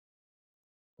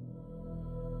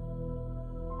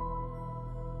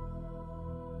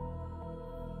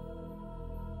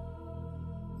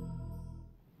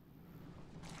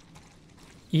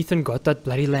Ethan got that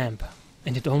bloody lamp,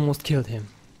 and it almost killed him.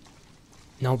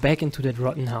 Now back into that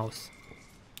rotten house.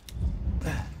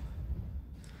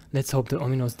 Let's hope the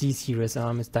ominous D-Series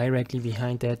arm is directly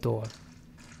behind that door.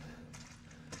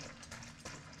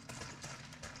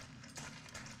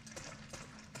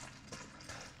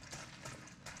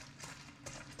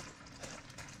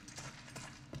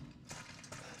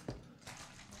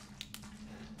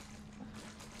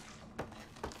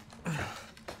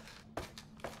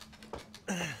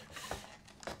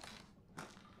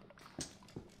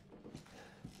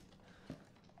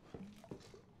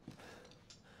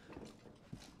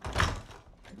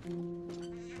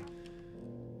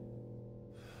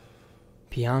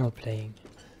 Piano playing.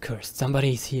 Cursed,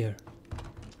 somebody's here.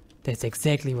 That's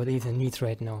exactly what Ethan needs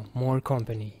right now, more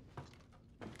company.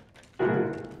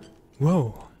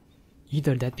 Whoa!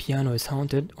 Either that piano is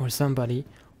haunted, or somebody,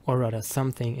 or rather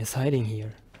something, is hiding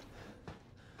here.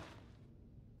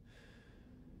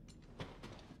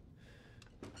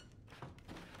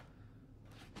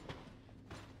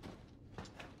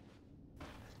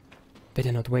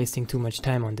 Better not wasting too much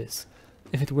time on this.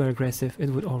 If it were aggressive, it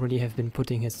would already have been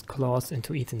putting his claws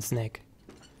into Ethan's neck.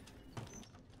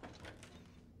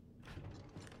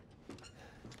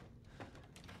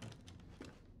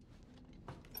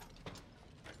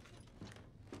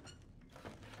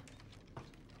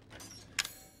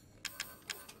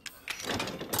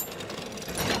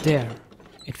 There!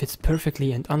 It fits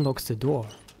perfectly and unlocks the door.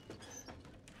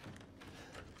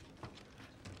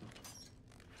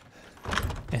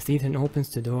 As Ethan opens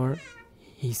the door,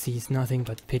 he sees nothing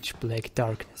but pitch black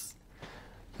darkness.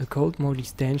 A cold moldy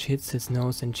stench hits his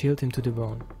nose and chilled him to the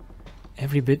bone.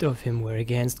 Every bit of him were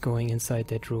against going inside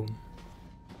that room.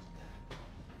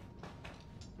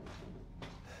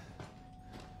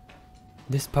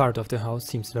 This part of the house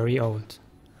seems very old.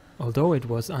 Although it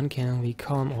was uncannily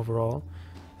calm overall,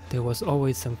 there was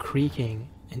always some creaking,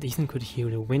 and Ethan could hear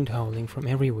the wind howling from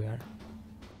everywhere.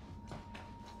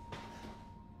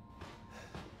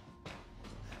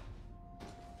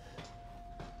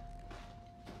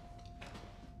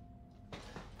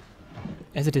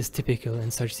 As it is typical in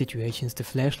such situations, the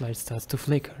flashlight starts to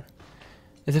flicker,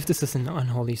 as if this is an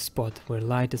unholy spot where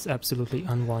light is absolutely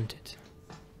unwanted.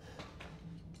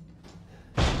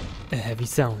 A heavy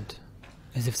sound,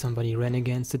 as if somebody ran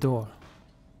against the door.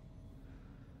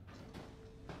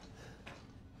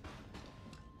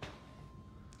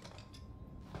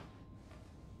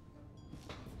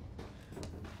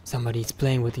 Somebody's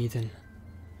playing with Ethan,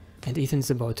 and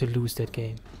Ethan's about to lose that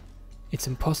game. It's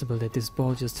impossible that this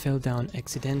ball just fell down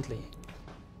accidentally.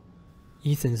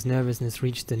 Ethan's nervousness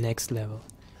reached the next level.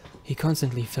 He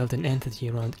constantly felt an entity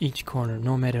around each corner,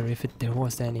 no matter if there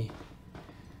was any.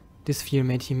 This fear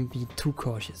made him be too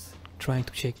cautious, trying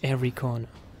to check every corner.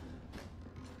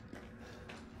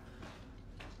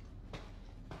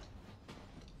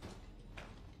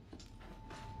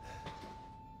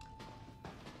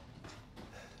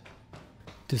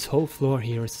 This whole floor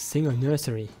here is a single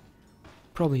nursery.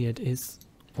 Probably it is,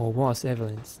 or was,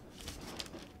 Evelyn's.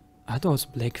 Are those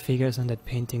black figures on that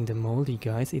painting the moldy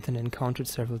guys Ethan encountered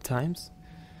several times?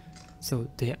 So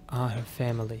they are her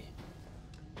family.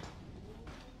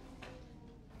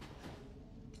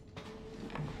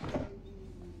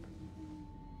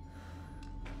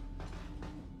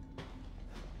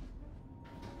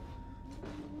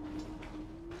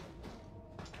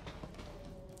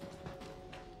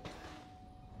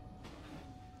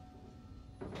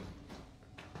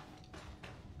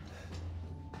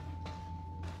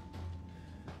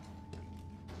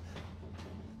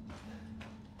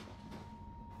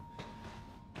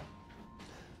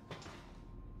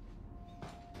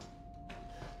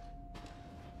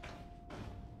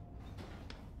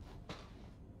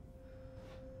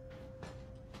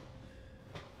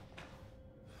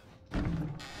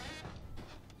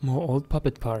 More old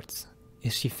puppet parts.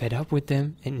 Is she fed up with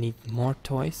them and need more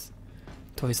toys?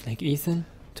 Toys like Ethan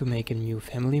to make him new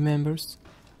family members?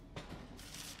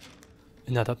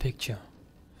 Another picture.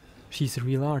 She's a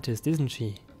real artist, isn't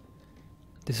she?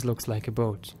 This looks like a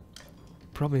boat.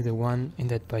 Probably the one in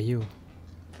that bayou.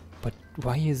 But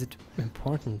why is it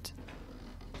important?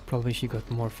 Probably she got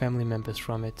more family members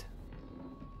from it.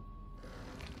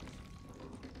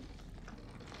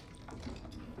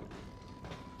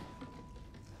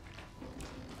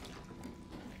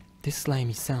 This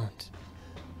slimy sound.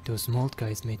 Those mold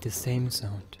guys made the same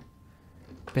sound.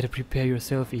 Better prepare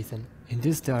yourself, Ethan. In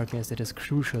this darkness, it is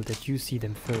crucial that you see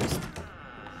them first.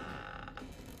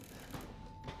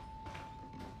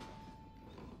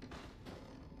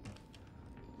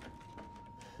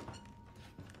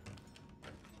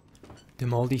 The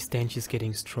moldy stench is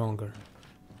getting stronger.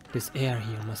 This air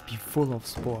here must be full of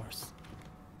spores.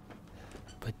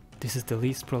 But this is the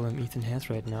least problem Ethan has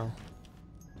right now.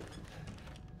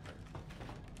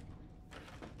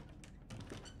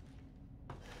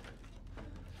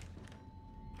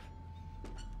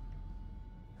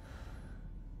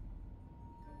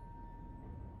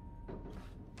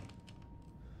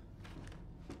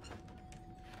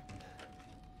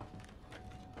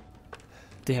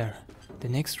 There, the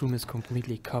next room is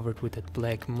completely covered with that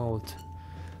black mold.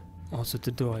 Also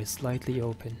the door is slightly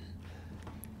open.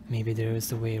 Maybe there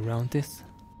is a way around this?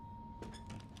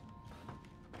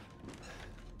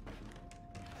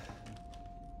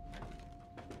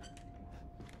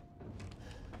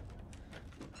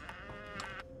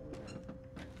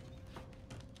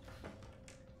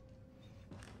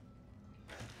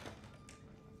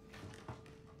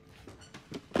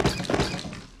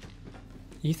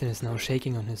 Ethan is now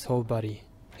shaking on his whole body.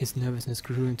 His nervousness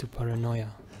grew into paranoia.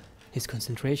 His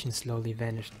concentration slowly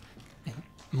vanished,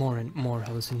 and more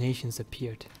hallucinations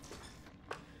appeared.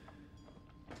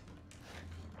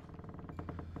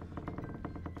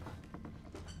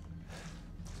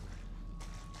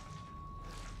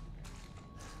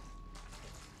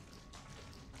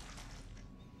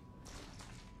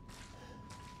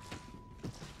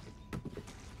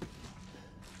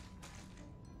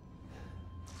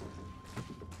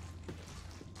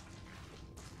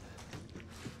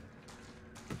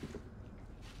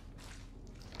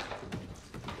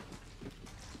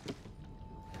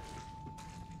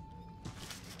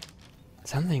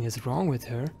 Something is wrong with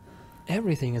her.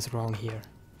 Everything is wrong here.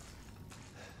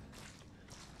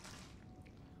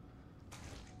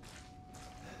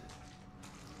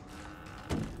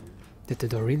 Did the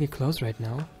door really close right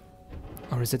now?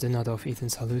 Or is it another of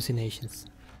Ethan's hallucinations?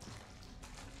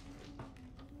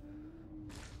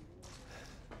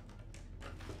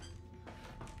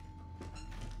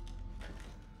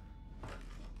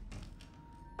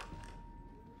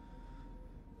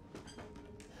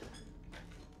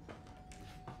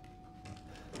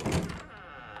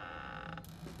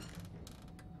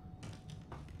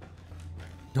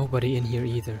 Nobody in here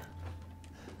either.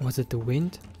 Was it the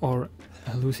wind or a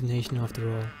hallucination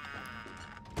after all?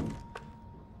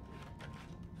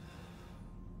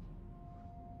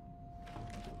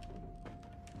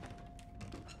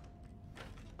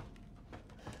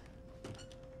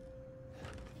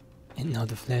 And now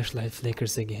the flashlight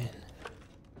flickers again.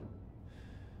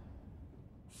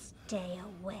 Stay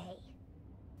away.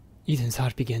 Ethan's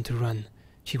heart began to run.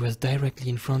 She was directly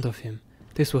in front of him.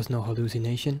 This was no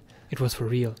hallucination, it was for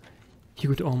real. He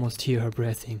could almost hear her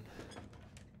breathing.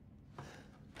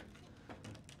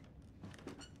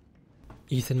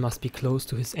 Ethan must be close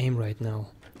to his aim right now.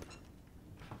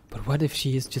 But what if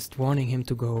she is just warning him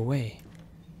to go away?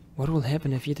 What will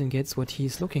happen if Ethan gets what he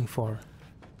is looking for?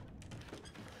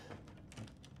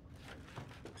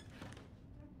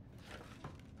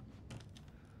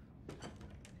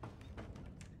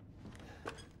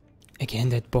 Again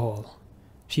that ball.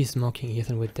 She's mocking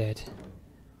Ethan with that.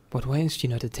 But why is she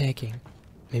not attacking?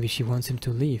 Maybe she wants him to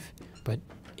leave, but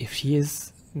if she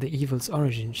is the evil's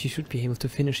origin, she should be able to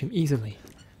finish him easily.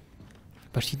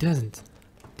 But she doesn't.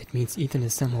 That means Ethan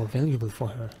is somehow valuable for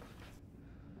her.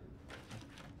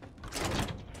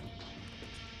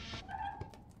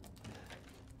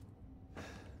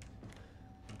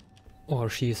 Or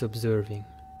she is observing,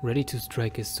 ready to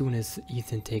strike as soon as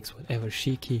Ethan takes whatever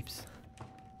she keeps.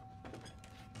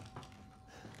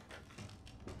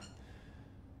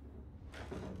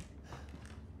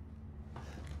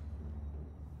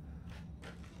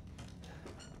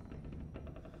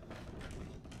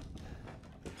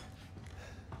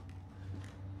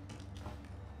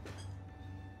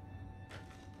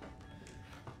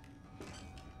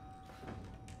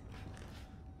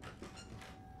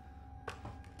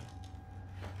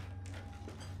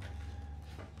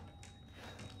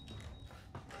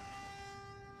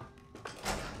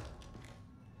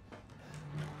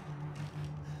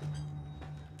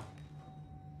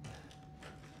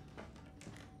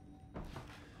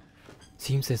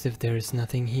 Seems as if there is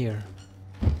nothing here.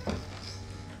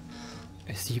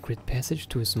 A secret passage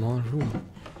to a small room.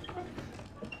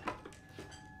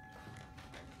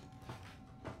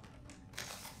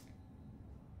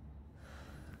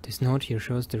 This note here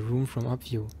shows the room from up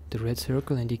view. The red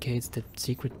circle indicates the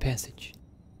secret passage.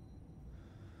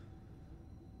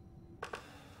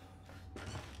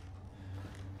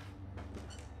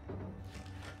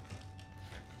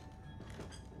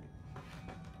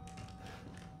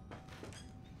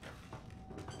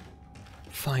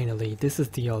 Finally, this is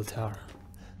the altar.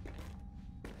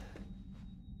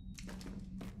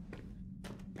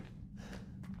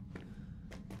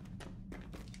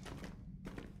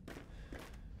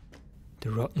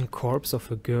 The rotten corpse of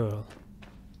a girl.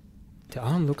 The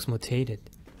arm looks mutated,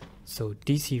 so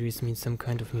D-series means some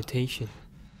kind of mutation.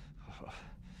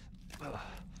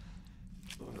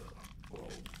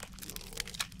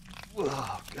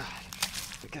 Oh god,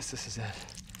 I guess this is it.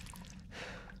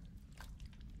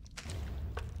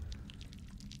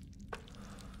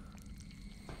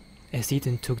 As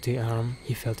Ethan took the arm,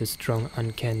 he felt a strong,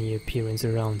 uncanny appearance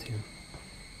around him,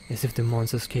 as if the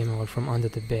monsters came out from under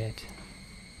the bed.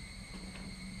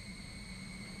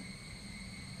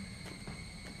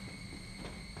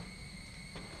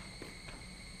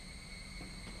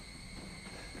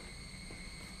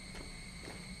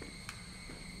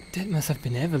 That must have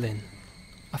been Evelyn.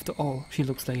 After all, she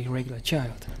looks like a regular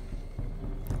child.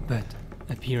 But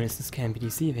appearances can be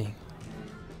deceiving.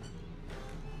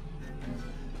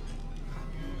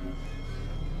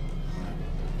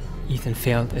 Ethan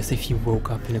felt as if he woke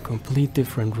up in a complete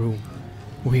different room.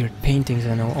 Weird paintings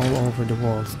are now all over the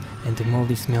walls, and the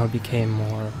moldy smell became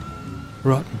more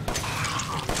rotten.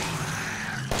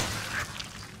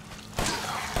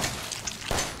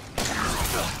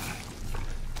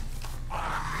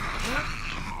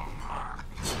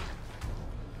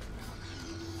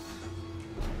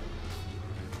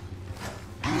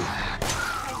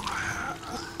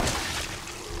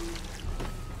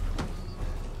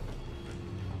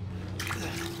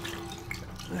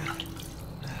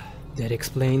 That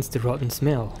explains the rotten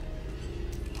smell.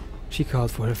 She called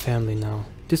for her family now.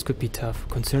 This could be tough,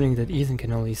 considering that Ethan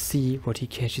can only see what he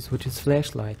catches with his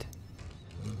flashlight.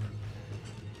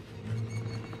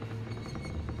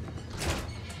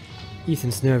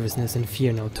 Ethan's nervousness and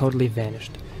fear now totally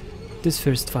vanished. This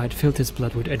first fight filled his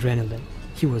blood with adrenaline.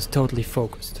 He was totally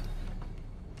focused.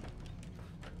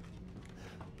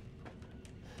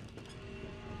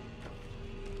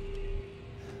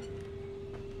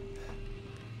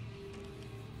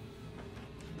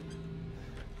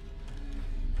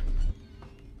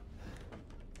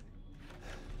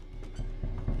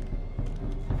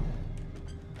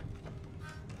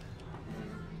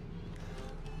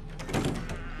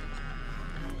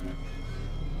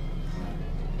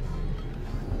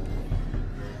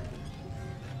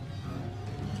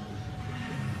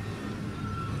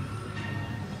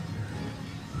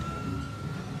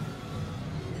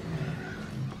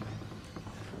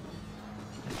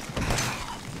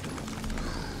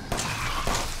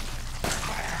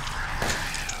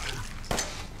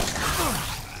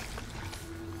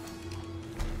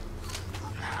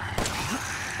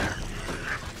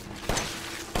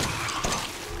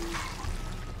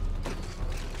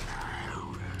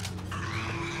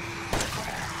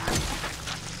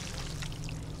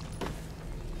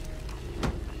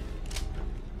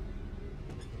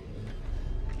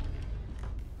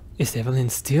 Is Evelyn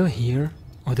still here,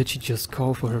 or did she just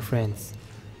call for her friends?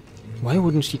 Why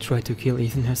wouldn't she try to kill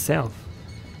Ethan herself?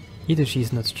 Either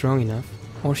she's not strong enough,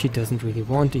 or she doesn't really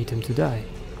want Ethan to die.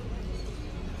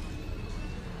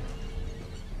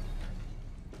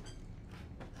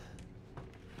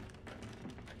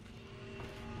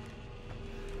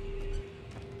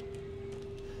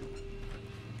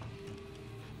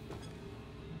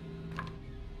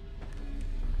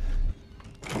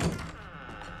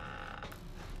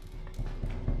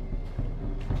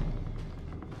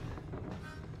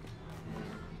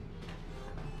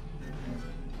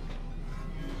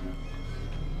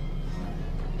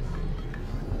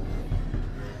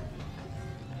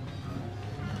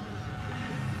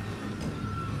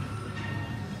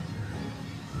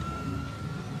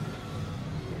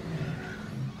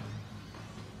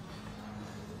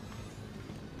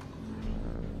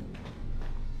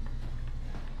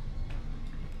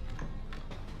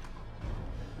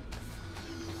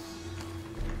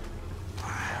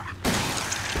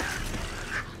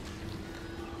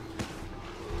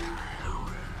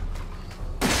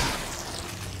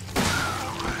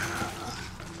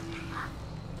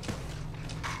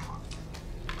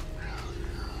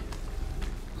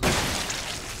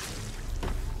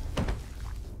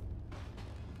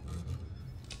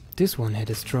 This one had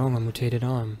a stronger mutated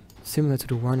arm, similar to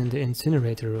the one in the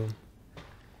incinerator room.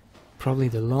 Probably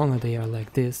the longer they are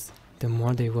like this, the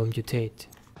more they will mutate.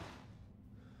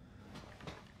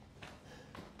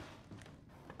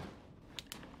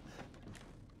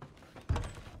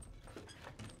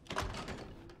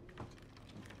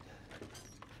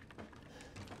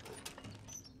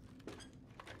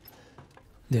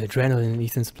 The adrenaline in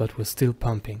Ethan's blood was still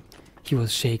pumping. He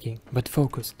was shaking, but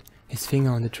focused, his finger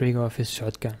on the trigger of his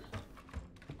shotgun.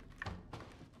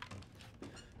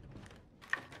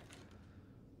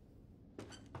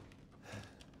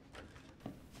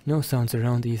 No sounds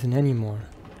around Ethan anymore.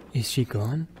 Is she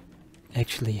gone?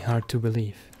 Actually hard to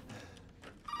believe.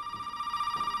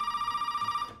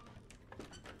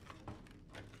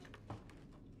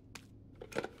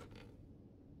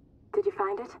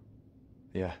 find it?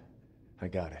 Yeah, I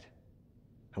got it.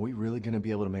 Are we really gonna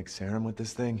be able to make serum with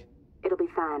this thing? It'll be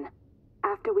fine.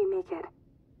 After we make it,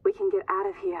 we can get out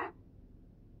of here.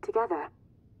 Together.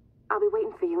 I'll be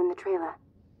waiting for you in the trailer.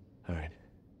 Alright.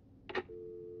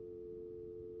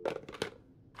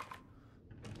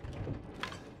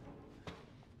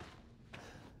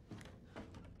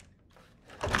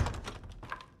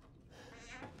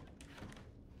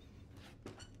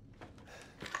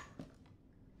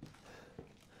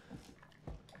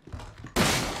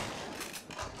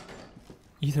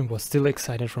 Ethan was still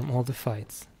excited from all the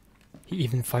fights. He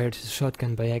even fired his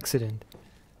shotgun by accident.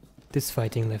 This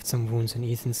fighting left some wounds in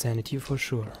Ethan's sanity for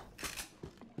sure.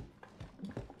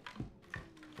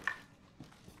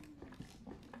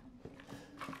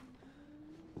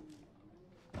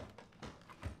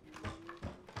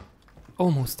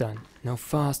 Almost done. Now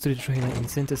fast to the trailer and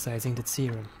synthesizing that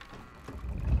serum.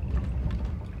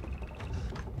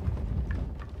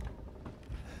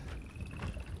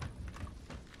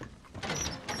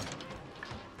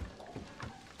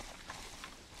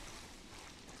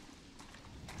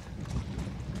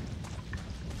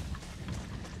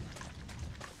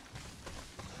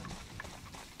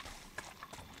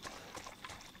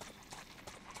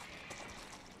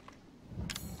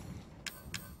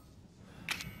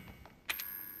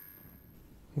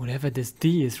 Whatever this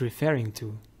D is referring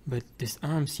to, but this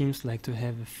arm seems like to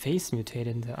have a face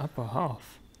mutated in the upper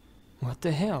half. What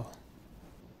the hell?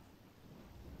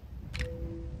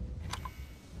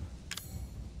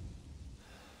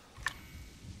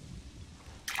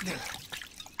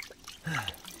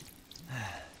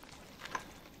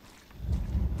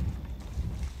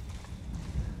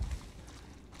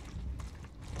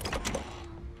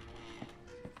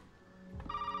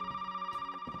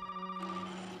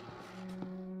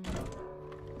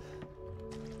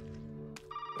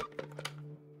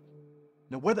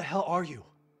 Now where the hell are you?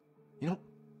 You know,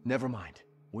 never mind.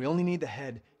 We only need the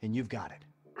head, and you've got it.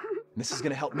 This is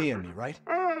gonna help me and me, right?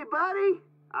 Hey, buddy.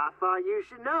 I thought you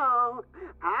should know.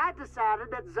 I decided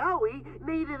that Zoe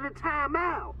needed a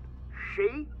timeout.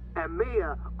 She and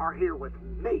Mia are here with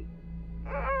me.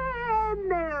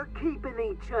 And they're keeping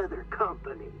each other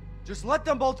company. Just let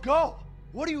them both go!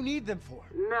 What do you need them for?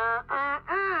 Nuh-uh.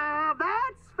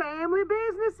 That's family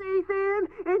business, Ethan,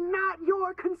 and not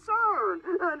your concern.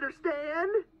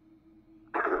 Understand?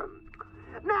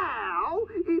 Now,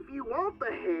 if you want the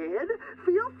head,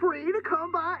 feel free to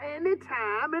come by any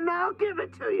time and I'll give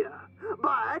it to you.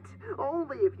 But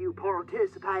only if you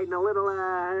participate in a little,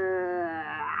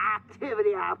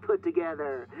 activity I put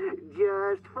together.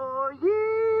 Just for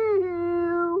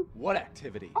you. What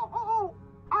activity? Oh,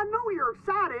 I know you're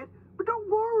excited, but don't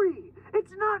worry.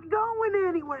 It's not going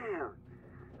anywhere.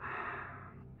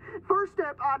 First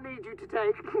step I need you to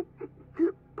take,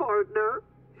 partner,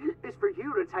 is for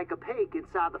you to take a peek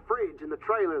inside the fridge in the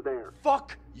trailer there.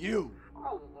 Fuck you!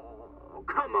 Oh,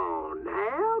 come on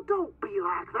now. Don't be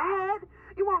like that.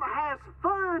 You want to have some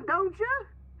fun, don't you?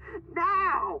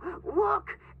 Now,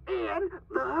 look in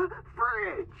the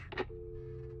fridge.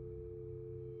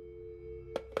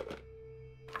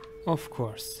 Of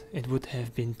course, it would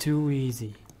have been too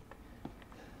easy.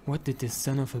 What did this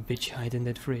son of a bitch hide in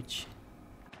that fridge?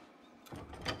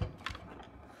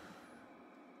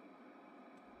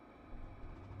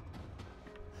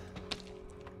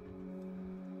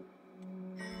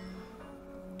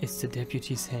 It's the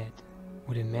deputy's head,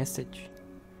 with a message.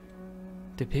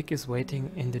 The pig is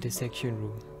waiting in the dissection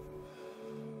room.